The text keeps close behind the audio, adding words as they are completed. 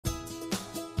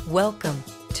Welcome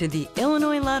to the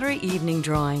Illinois Lottery Evening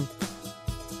Drawing.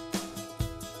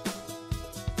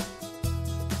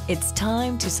 It's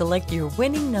time to select your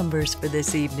winning numbers for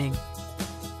this evening.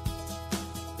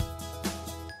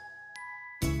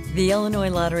 The Illinois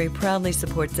Lottery proudly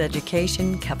supports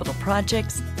education, capital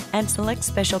projects, and select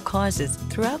special causes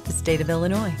throughout the state of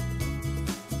Illinois.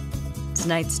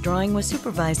 Tonight's drawing was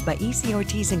supervised by E.C.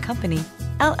 Ortiz & Company,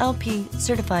 LLP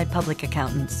Certified Public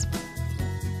Accountants.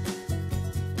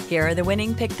 Here are the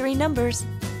winning Pick 3 numbers: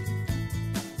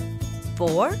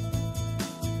 4,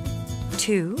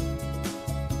 2,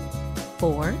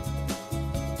 4,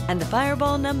 and the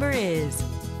fireball number is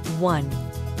 1.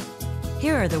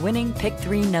 Here are the winning Pick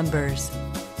 3 numbers: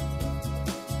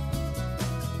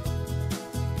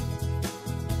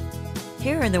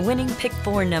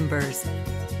 4 numbers: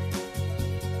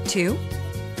 2,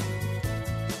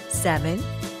 7,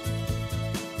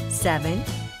 7,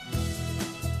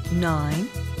 9,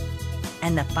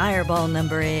 and the fireball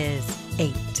number is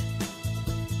 8.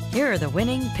 Here are the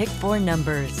winning Pick 4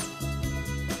 numbers: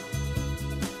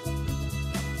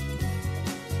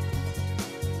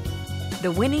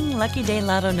 Lucky Day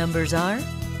Lotto numbers are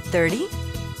 30,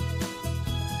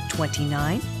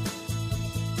 29,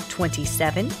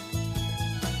 27,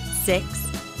 6,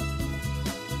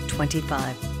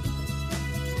 25.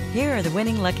 Here are the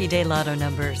winning Lucky Day Lotto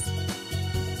numbers: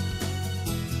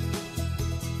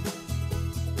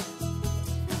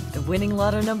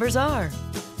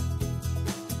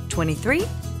 23,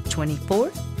 24,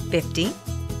 50,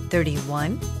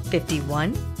 31,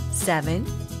 51, 7.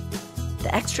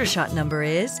 The extra shot number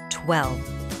is 12.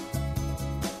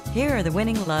 Here are the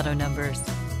winning lotto numbers: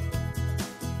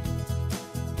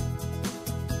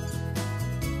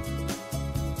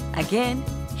 'Again,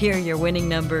 here are your winning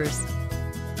numbers: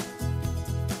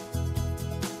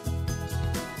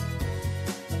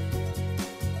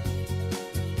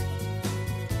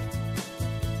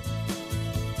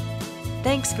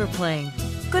 'Thanks for playing.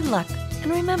 Good luck,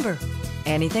 and remember,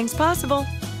 anything's possible.